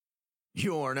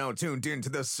You're now tuned into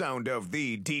the sound of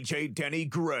the DJ Denny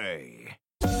Gray.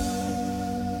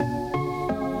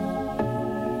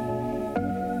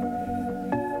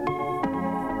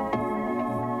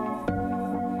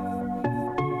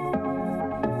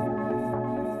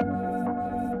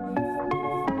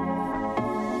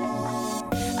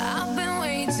 I've been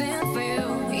waiting for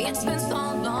you. It's been so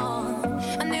long.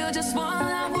 I knew just what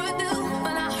I would do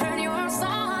when I heard your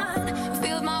song.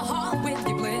 Filled my heart with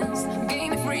your bliss,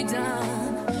 gave me freedom.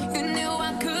 You knew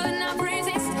I could not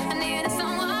resist. I needed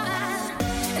someone,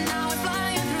 and now we're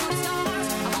flying through the stars.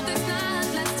 I hope this night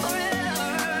lasts forever.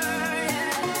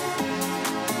 Yeah.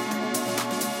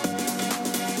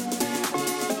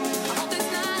 I hope this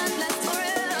night lasts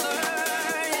forever.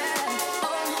 Yeah.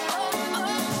 Oh, oh,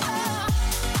 oh, oh.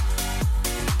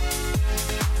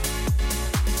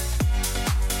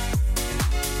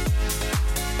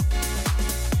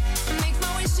 Make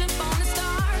my wish upon a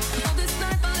star. Hope this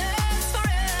night will last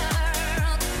forever.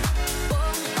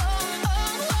 Oh, oh,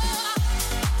 oh, oh.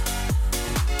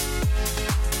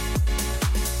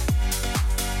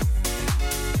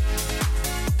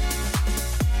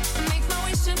 Make my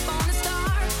wish upon a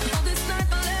star. Hope this night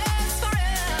will last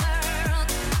forever.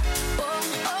 Oh,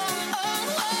 oh,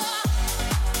 oh, oh.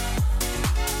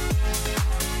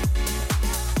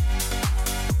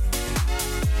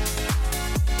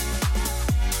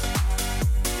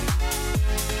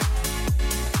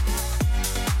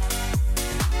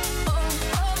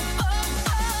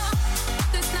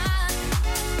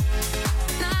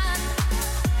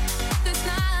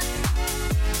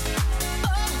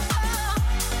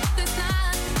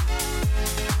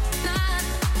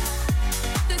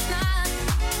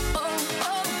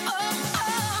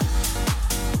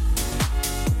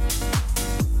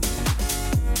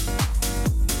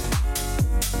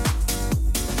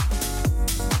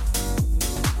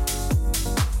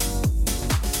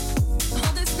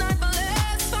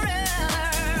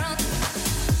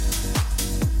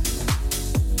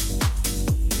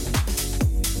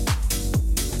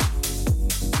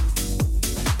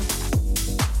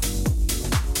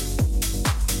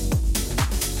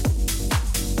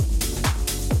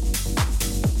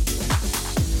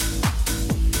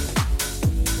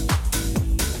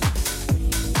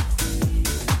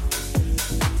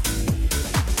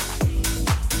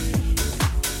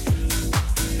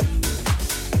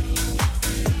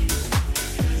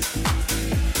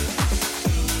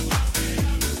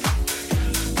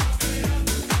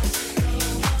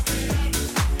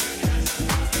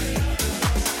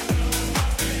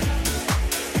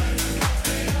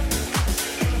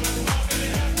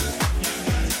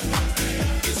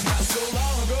 It's not so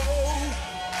long ago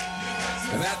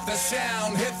that the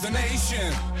sound hit the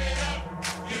nation.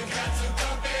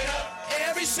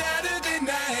 Every Saturday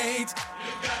night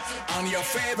on your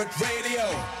favorite radio.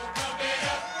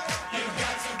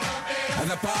 And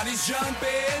the party's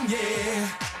jumping, yeah.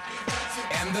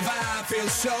 And the vibe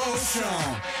feels so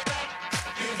strong.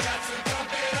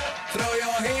 Throw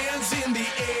your hands in the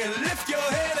air, lift your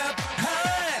head up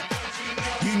high.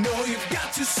 You know you've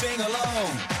got to sing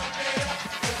along.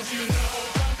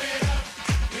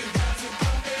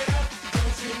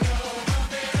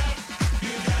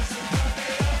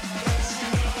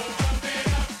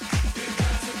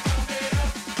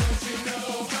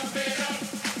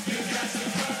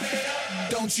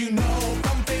 Don't you know,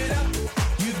 pump it up.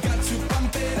 You've got to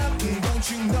pump it up.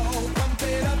 Don't you know, pump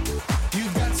it up.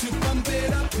 You've got to pump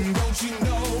it up. Don't you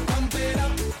know, pump it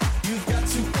up. You've got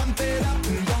to pump it up.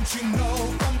 Don't you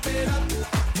know, pump it up.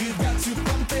 You've got to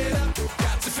pump it up.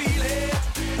 Got to feel it.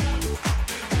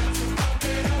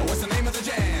 What's the name of the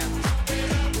jam?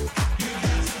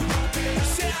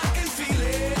 Say I can feel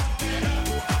it.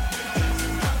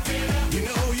 You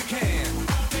know you can.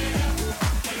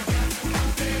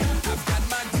 I've got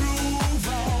my groove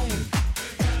on,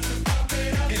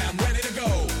 and I'm ready to go.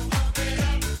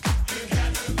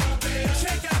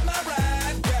 Check out my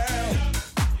ride, girl,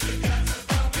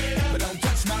 but don't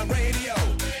touch my radio.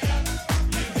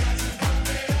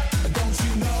 Don't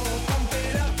you know, pump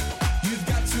it up. You've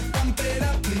got to pump it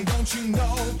up. Don't you know,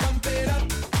 pump it up.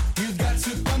 You've got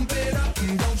to pump it up.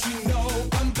 Don't you know,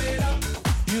 pump it up.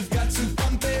 You've got to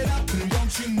pump it up.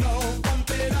 Don't you know, pump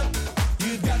it up.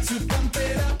 You've got to pump it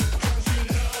up.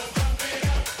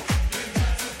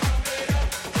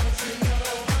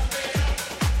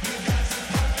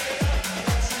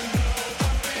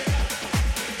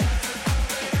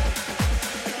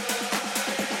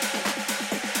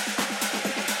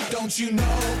 Don't you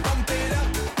know, pump it up.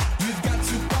 You've got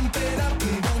to pump it up.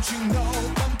 Don't you know,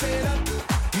 pump it up.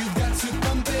 You've got to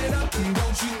pump it up.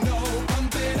 Don't you know,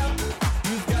 pump it up.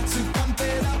 You've got to pump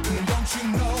it up. Don't you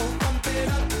know, pump it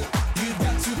up.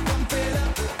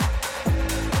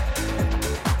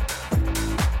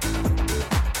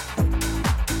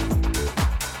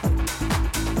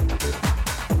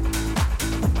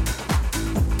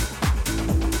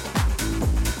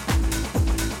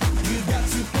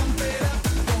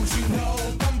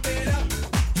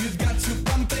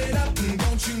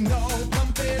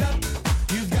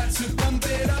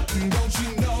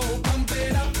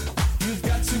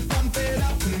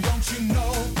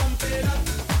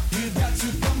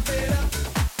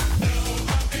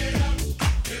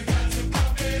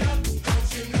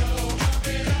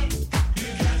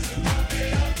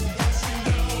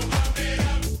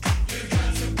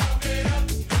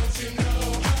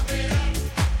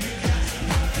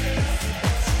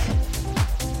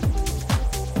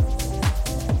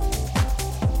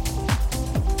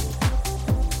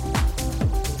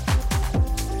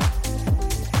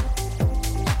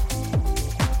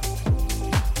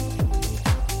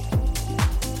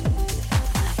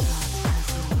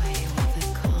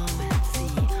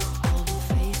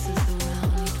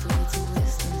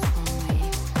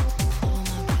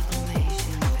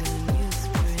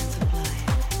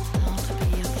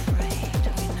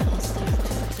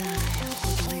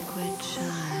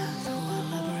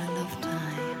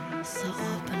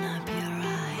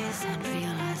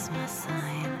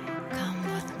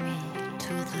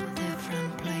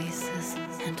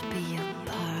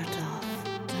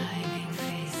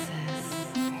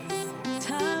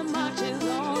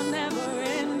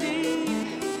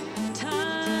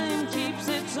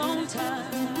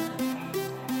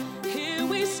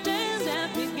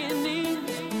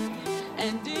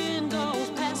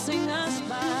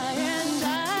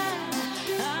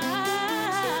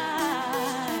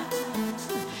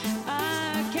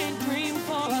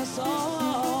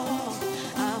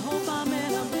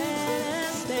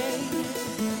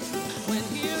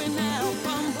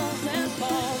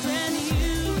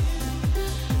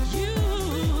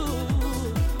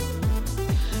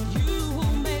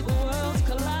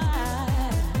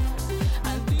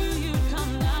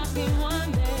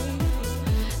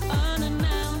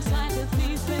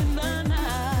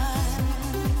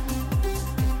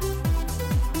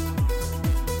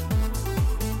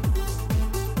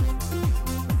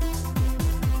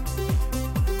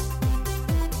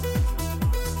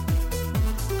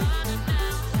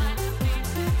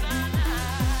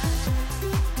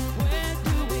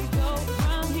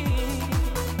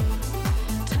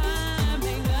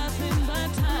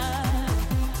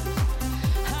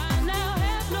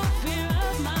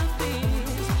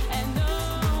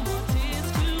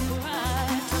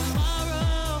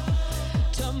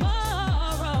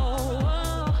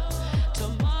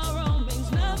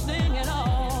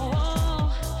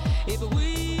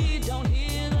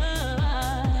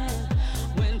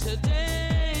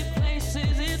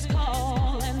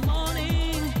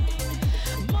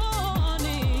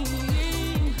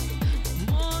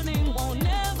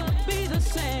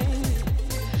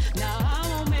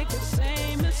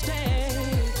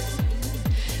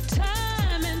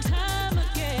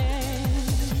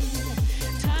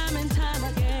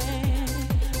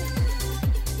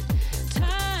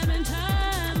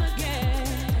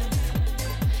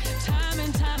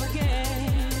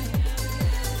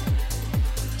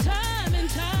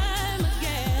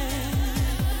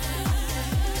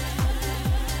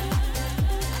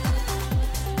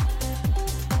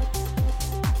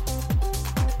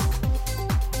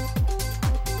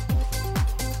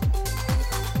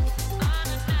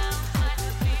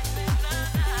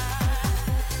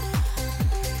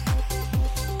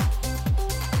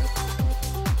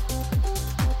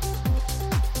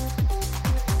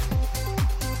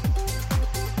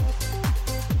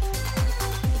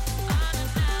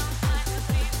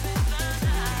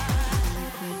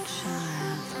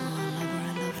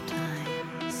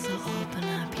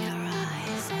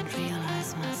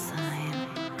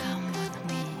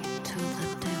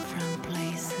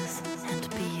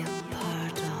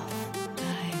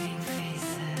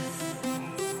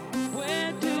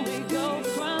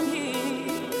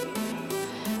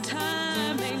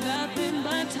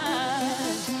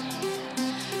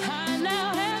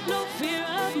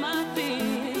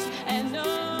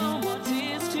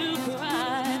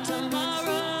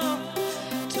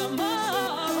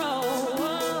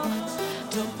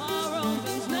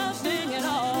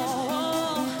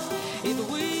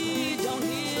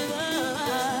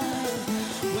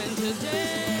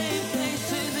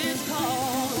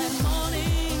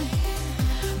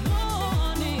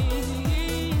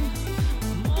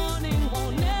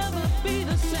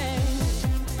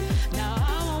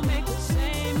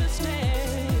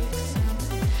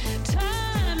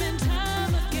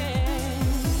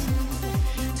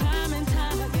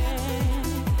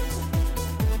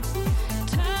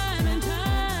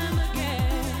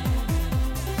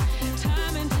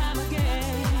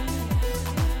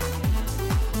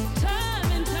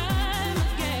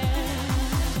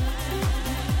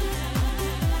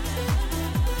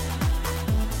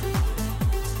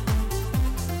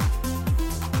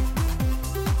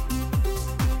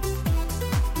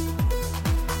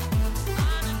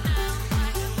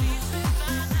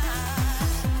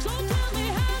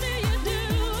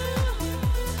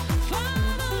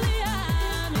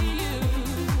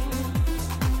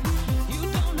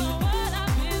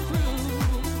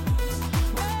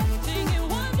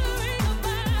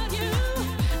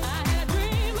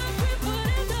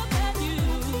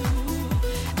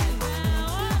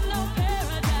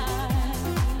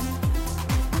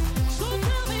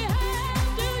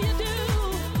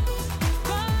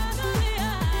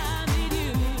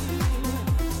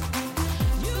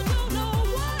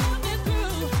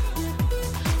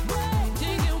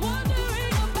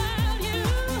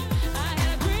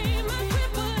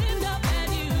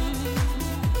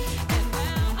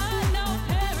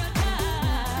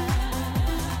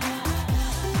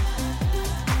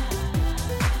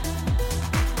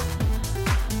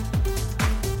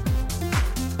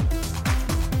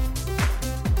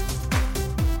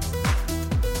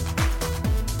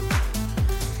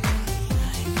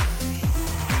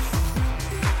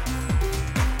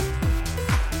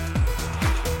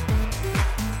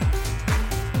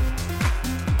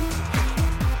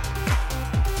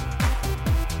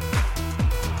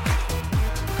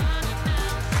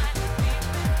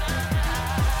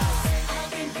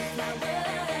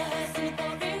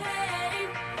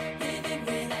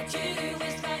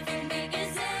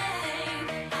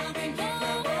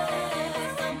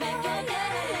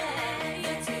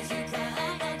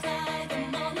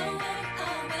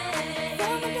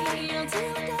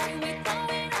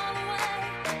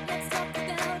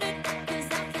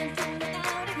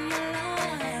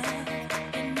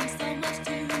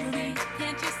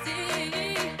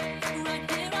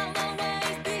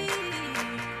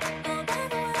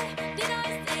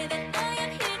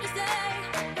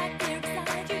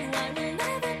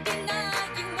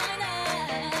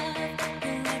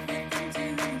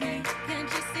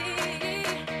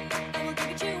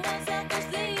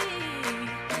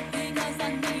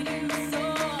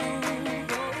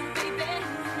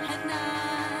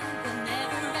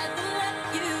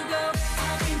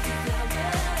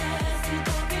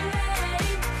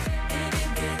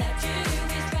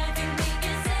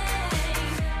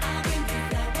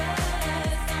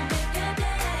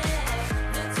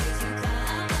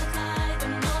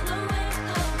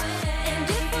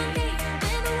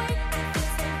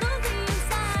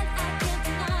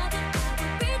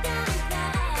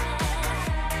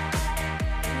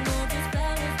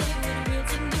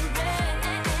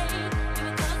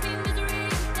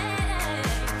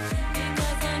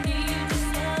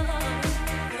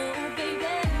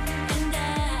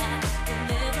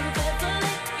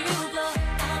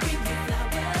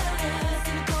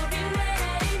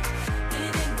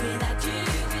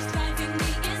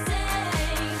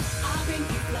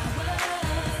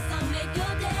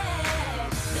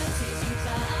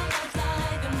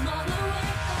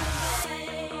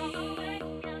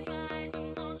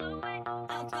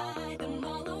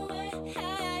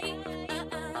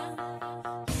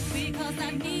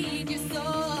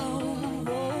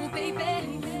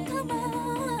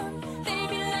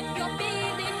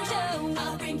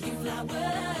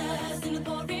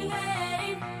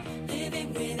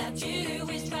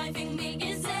 driving me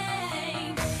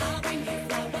insane. I'll bring you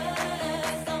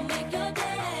flowers, I'll make your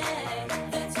day.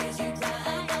 The tears you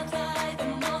cry, I'll dry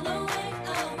them all away,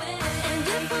 away. And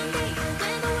if one day you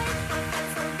went away, I felt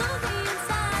so lonely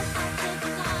inside. I felt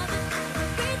you love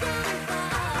it, way down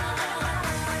inside.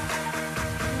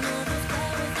 And all those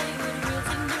flowers, they would wilt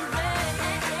in the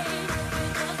rain. You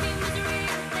caused me misery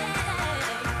today,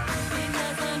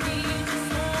 because I need your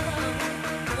love,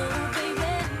 oh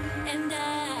baby. And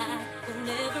I will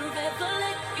never ever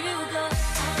let you go.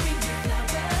 I'll bring you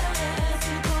flowers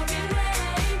in the pouring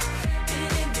rain.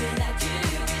 Living without you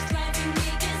is driving me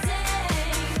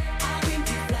insane. I'll bring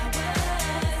you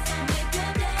flowers, I'll make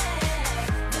your day.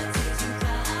 The tears you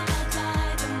cry, I'll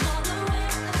dry them all away,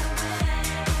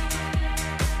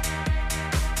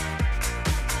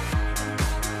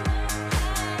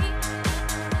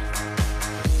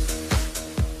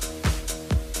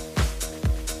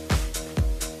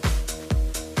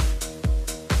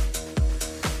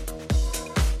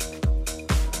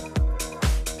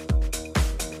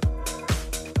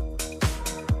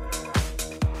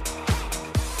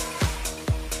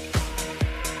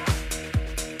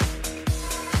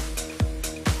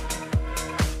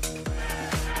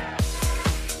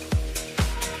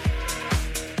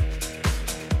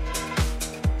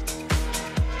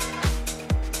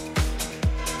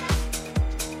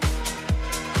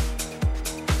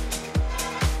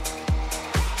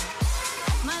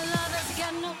 My lover's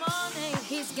got no money,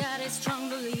 he's got his strong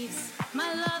beliefs.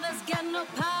 My lover's got no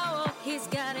power, he's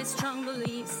got his strong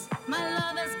beliefs. My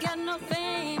lover's got no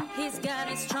fame, he's got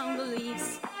his strong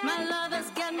beliefs. My lover's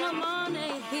got no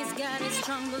money, he's got his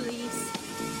strong beliefs.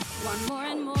 Want more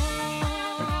and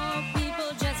more,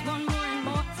 people just want more and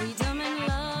more freedom and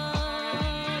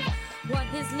love. What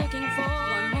he's looking for,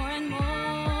 want more and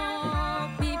more,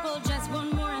 people just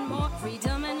want more and more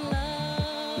freedom and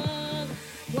love.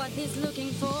 What he's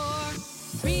looking for,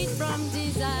 freed from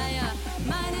desire,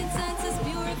 mind and senses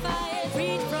purified.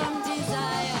 Freed from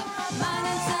desire, mind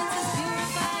and senses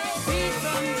purified. Freed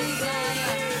from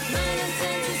desire, mind and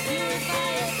senses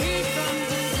purified. Freed from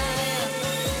desire.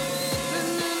 Na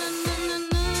na na na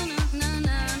na na na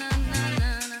na na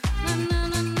na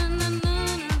na na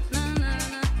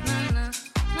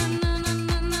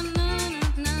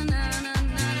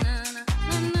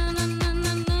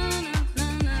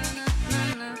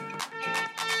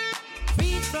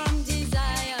Freed from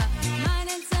desire, mind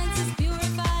and senses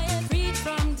purified. Freed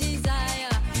from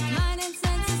desire, mind and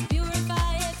senses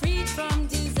purified. Freed from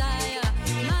desire,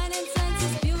 mind and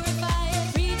senses purified.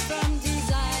 Freed from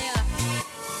desire.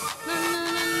 Na na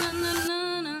na na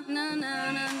na na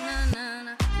na na na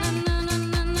na.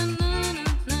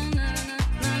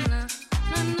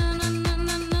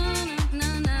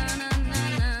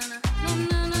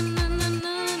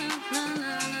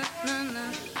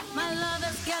 My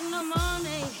lover's got no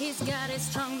money, he's got his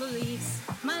strong beliefs.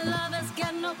 My lover's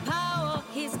got no power,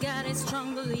 he's got his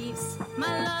strong beliefs.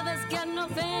 My lover's got no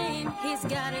fame, he's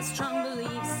got his strong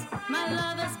beliefs. My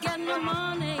lover's got no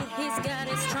money, he's got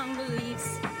his strong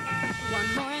beliefs.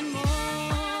 Want more and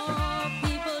more,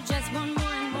 people just want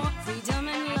more and more freedom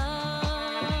and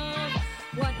love.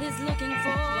 What he's looking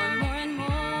for, want more and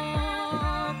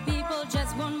more, people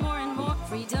just want more and more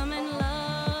freedom and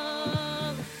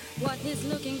love. What he's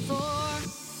looking for,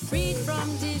 freed from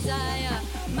desire,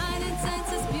 mind and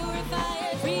senses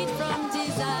purified. Freed from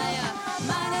desire,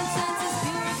 mind and senses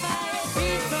purified.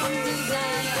 Freed from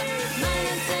desire, mind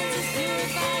and senses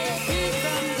purified. Freed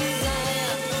from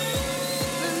desire.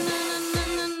 Na na na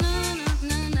na na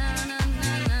na na na na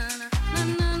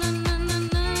na na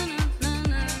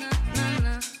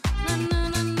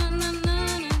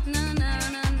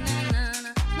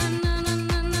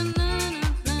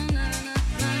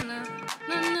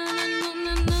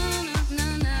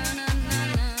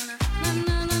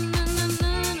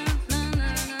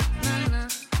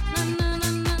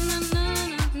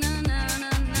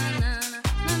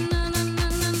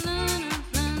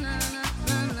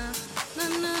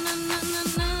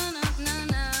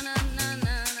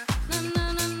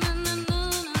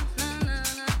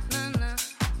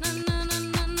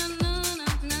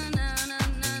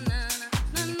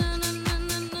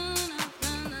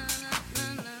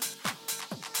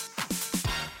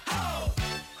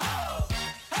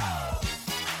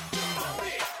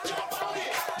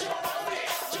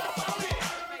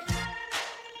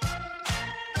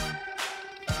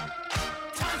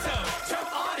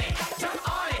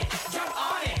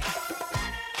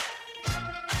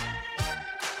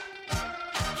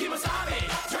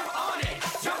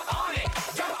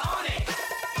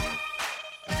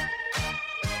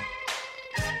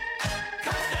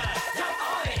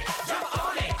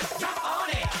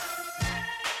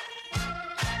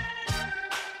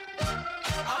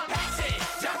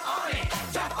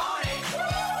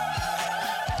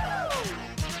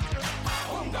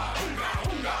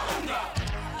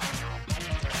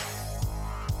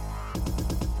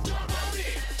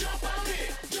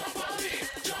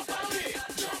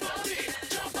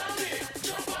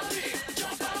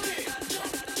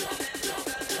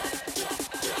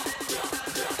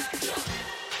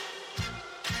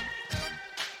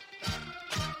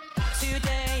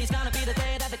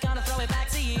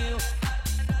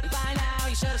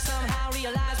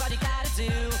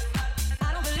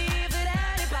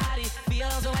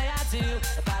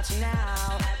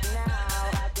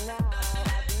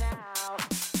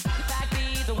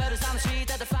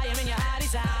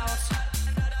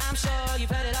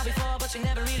but you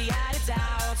never really had a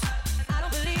doubt. I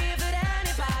don't believe that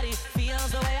anybody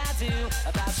feels the way I do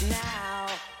about you now.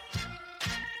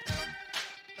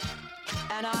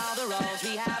 And all the roads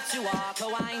we have to walk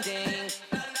are winding,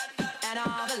 and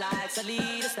all the lights that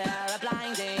lead us there are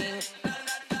blinding.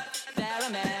 There are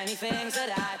many things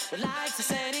that I would like to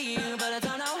say to you, but I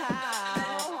don't know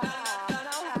how.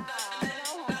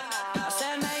 I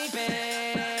said maybe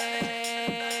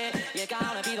you're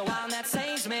gonna be the one that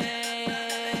saves me.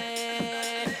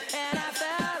 And after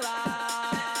all,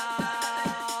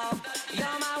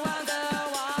 you're my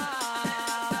wonderwall.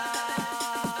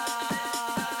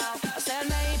 I said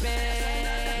maybe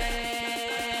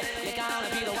you're gonna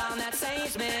be the one that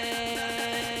saves me.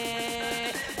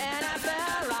 And after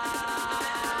all,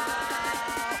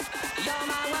 you're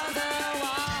my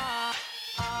wonderwall.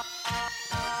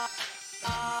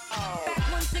 Back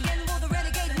once again, will the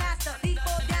renegade master.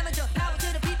 D4 damager, power to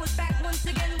the people's back once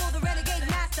again, will the renegade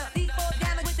master. D4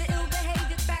 damage with the ill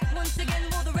behavior. Back once again,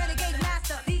 will the renegade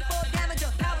master. D4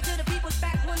 damager, power to the people's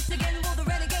back once again, will the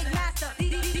renegade master.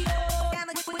 D4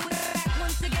 damage back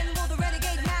once again, will the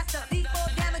renegade master. D4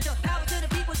 damager, power to the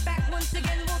people's back once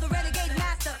again, will the renegade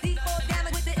master. D4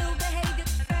 damage with the ill behavior.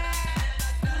 Back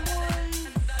once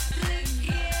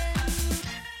again.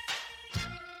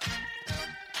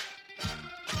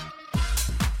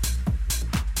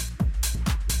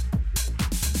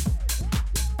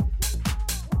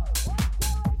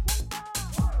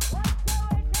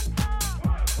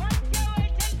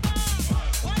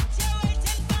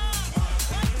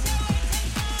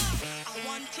 I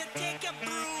want you to take your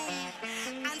broom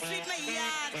and sweep my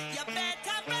yard. You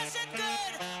better brush it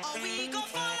good, or we go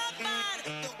fall apart.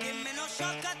 Don't give me no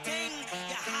shocker thing.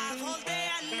 You have all day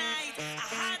and night. I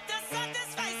had to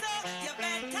satisfy, so you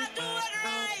better do it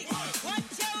right. What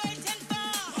you waiting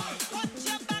for? Put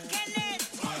your back in it,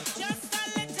 just a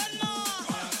little more.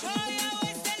 Throw your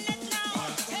waist in it now,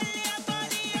 till your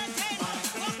body hurting.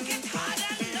 Walk it hard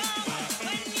and long.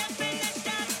 When you finish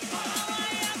that, how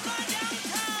are you go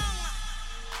downtown?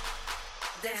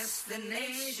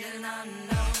 Destination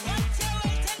unknown. What you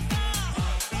waiting for?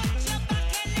 Put your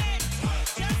back in it,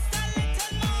 just a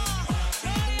little more.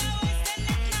 Throw your waist in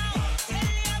it now,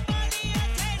 till your body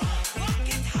hurting. Walk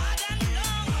it hard and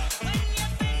long. When you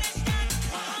finish that,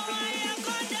 how are you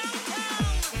go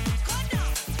downtown? Go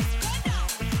down, go down,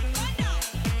 go down.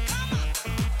 Come up,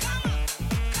 come up,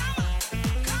 come up,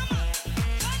 come up.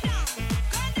 Go down,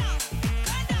 go down,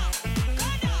 go down, go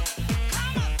down.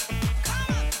 Come up,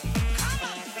 come up, come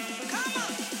up, come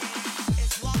up.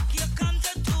 It's walk you come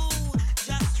to do.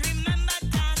 Just remember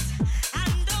that.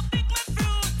 And don't pick my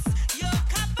fruits. You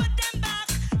can put them back.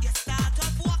 You start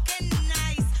off walking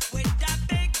nice with that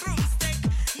big broomstick.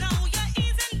 Now you're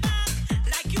easing back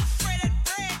like you fretted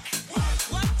brick.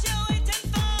 What you waiting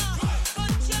for?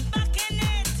 Put your back in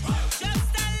it,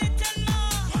 just a little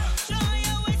more. Show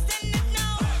your waist in it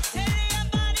now, till your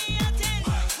body hurting.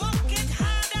 Walk it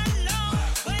hard and long.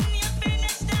 When you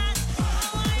finish that,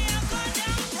 how are you go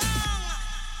downtown?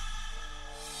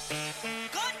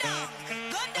 Go down,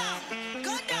 go down,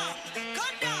 go down, go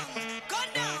down, go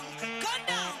down, go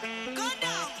down, go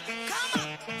down. Come up,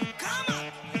 come up,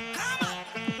 come up,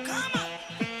 come up,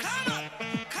 come up,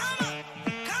 come up,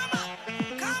 come up,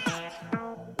 come up.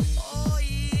 Oh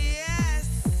yes,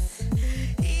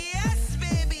 yes,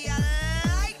 baby, I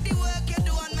like the work you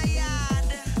do on my yard.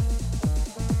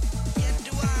 You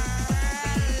do a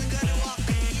real good work,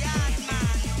 yard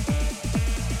man.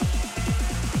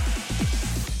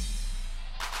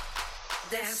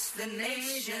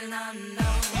 Destination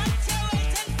unknown. What you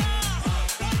waiting for?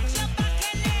 Put your back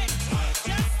in it,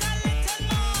 just a little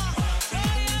more.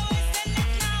 Throw your waist in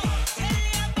it now, till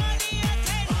your body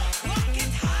hurting. Walk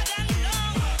it hard and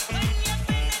long. When you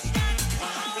finish that,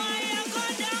 how are you go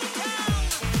downtown?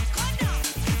 Go down,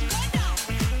 go down,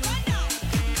 go down.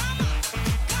 Come up,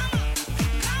 come up,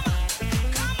 come up,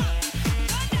 come up.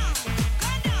 Go down,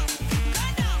 go down, go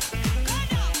down, go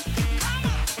down. Come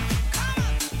up, come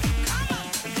up, come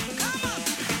up, come up.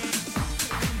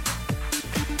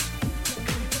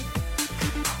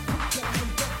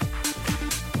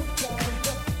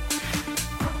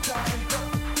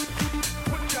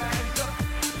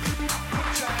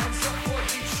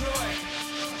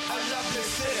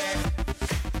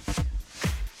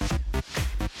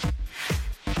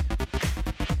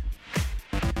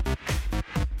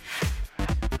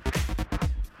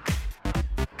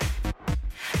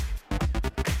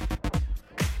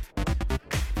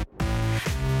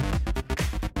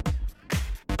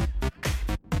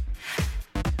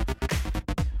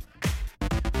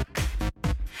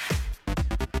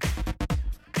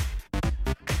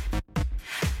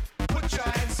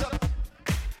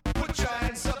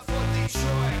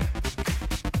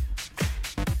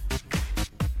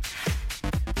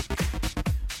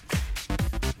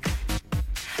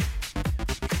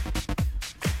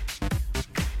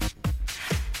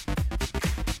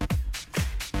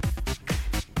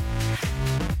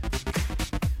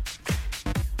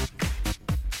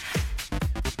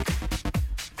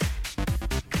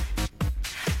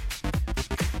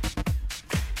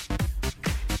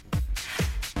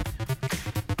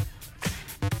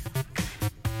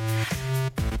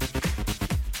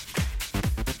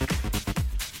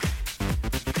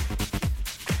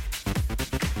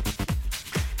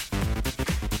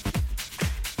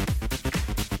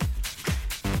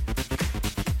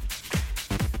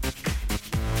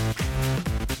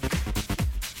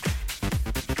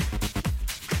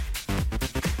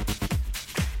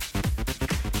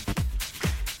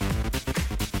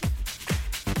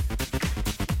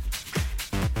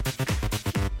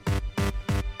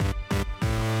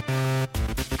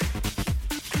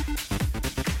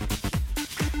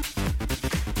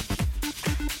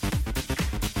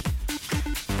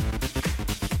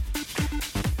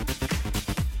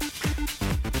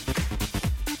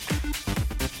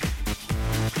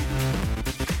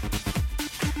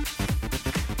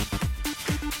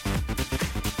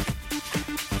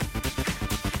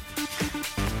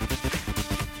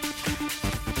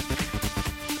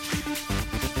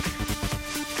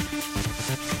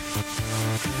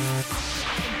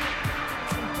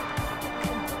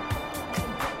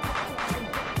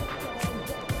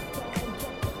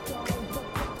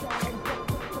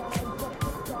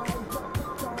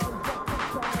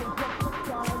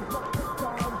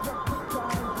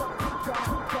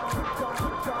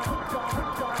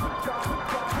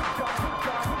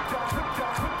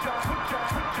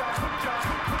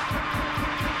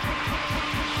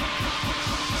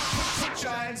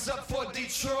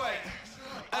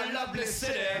 lovely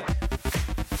city.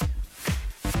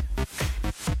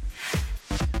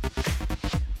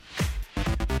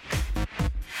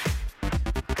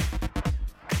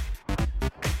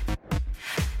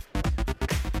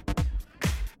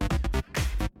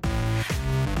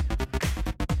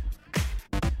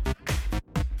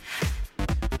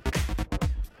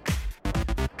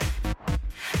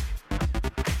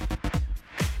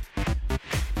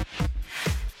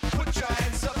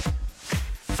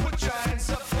 Put your hands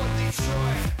up for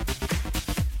Detroit.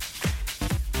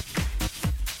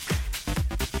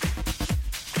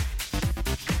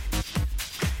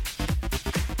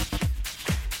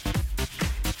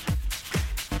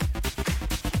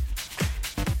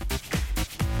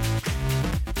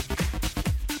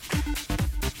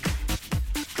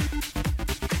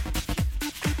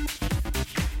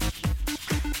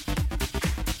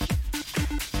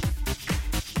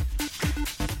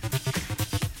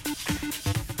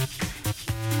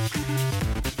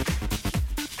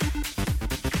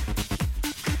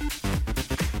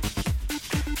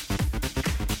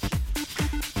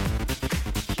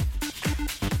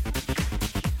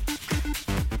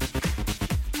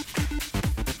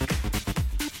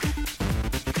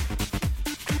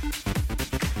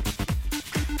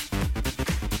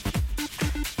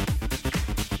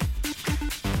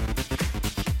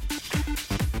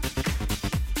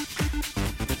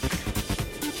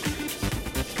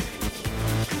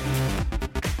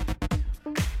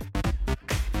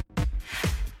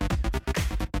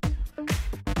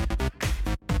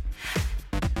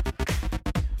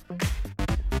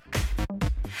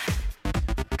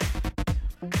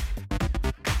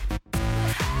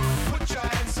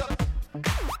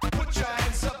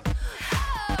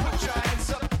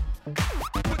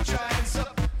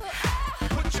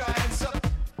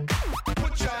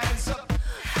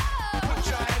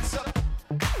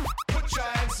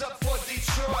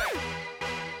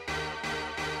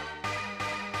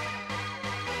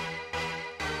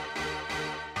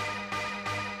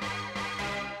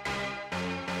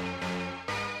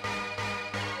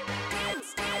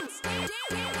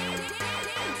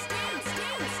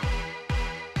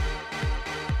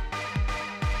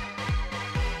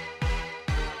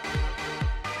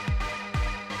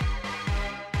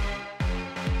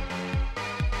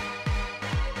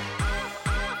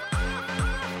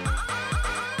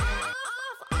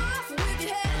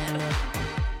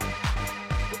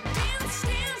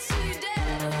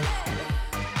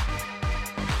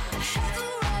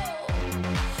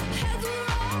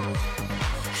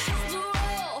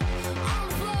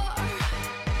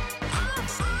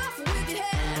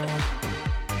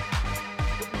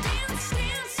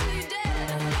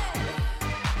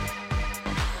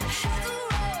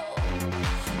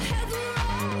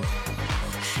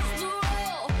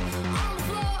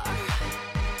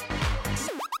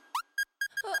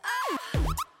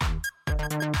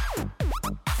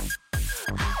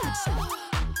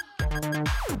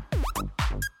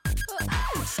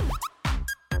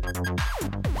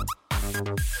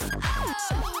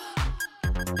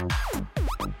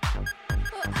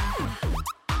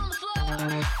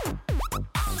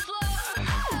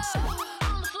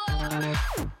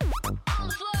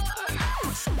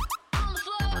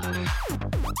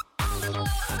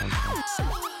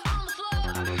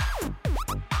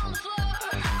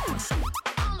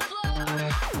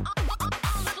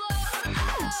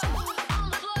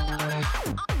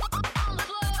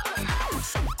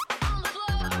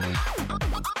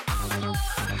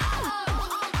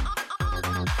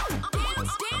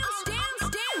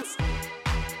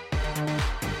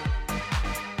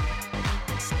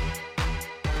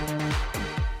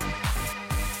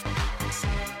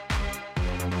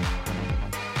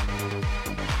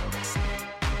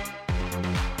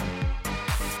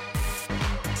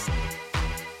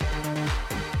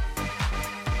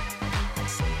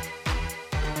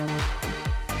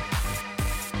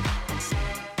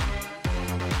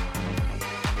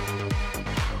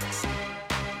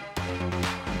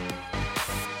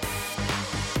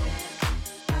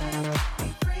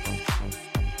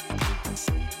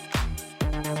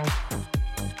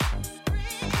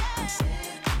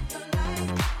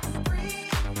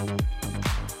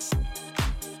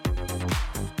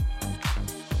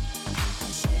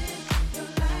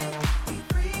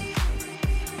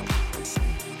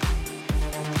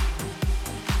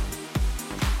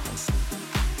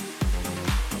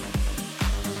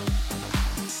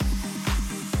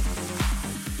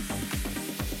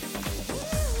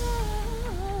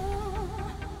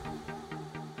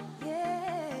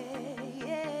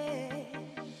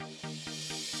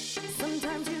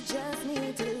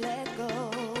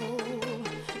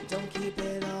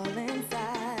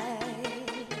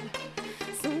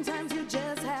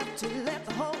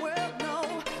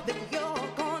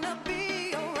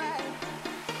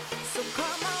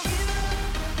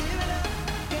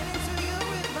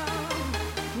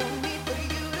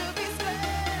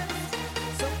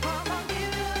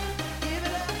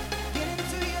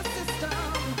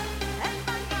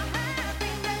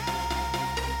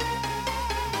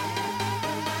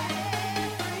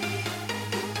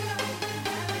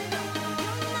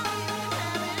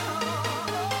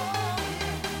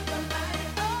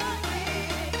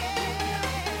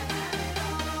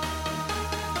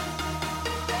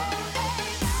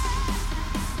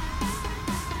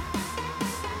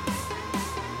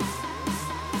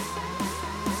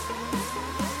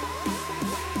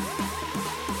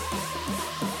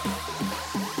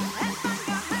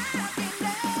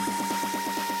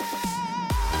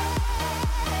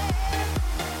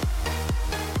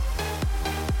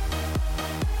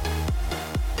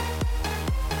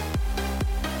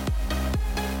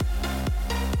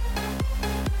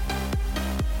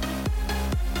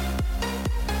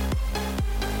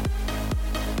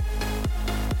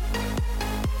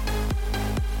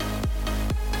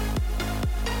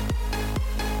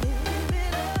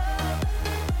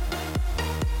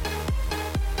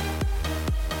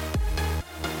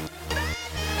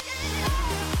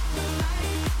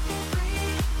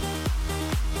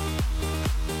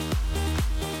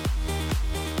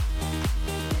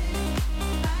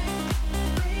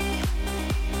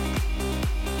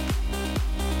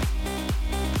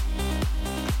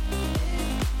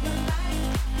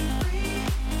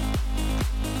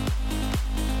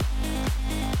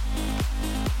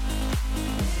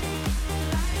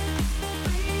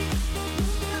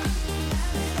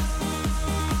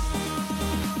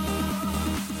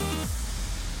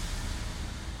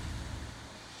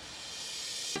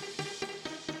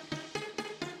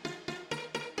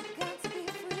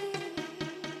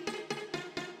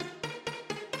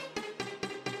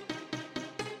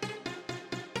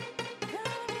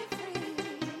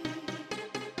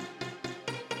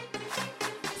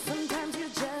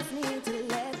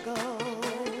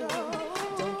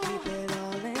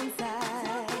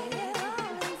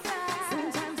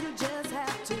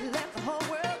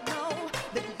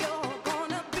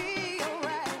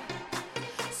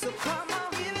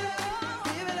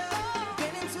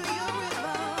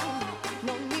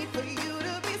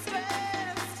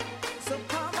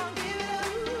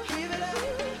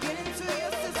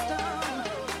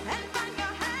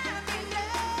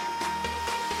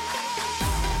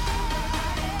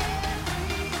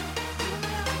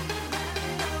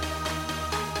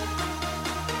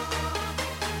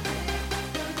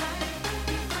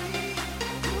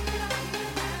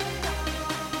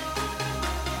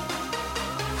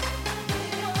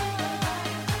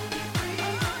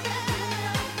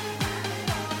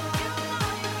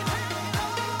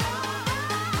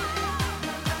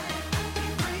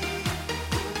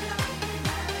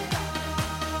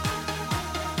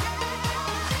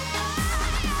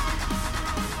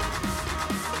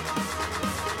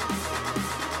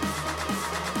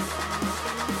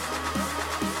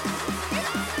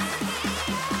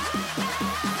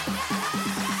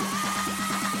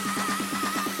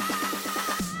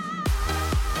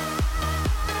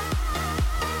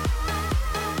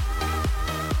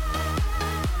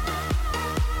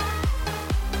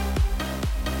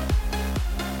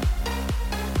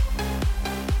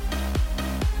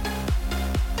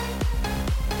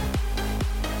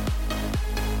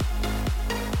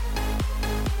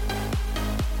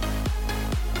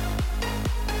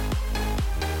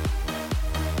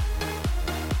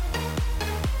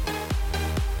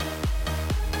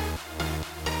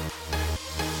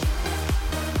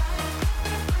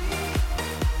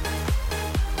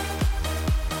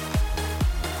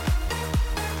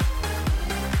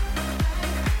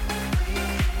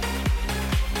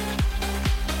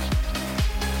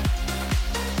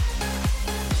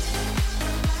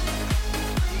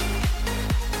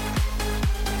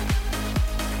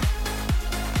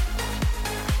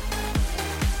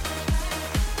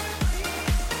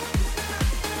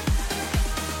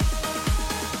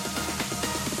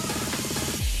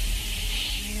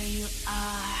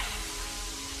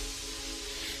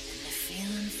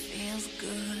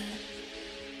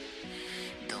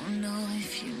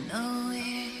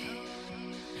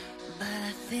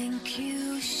 think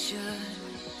you should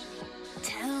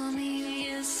tell me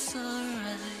yes or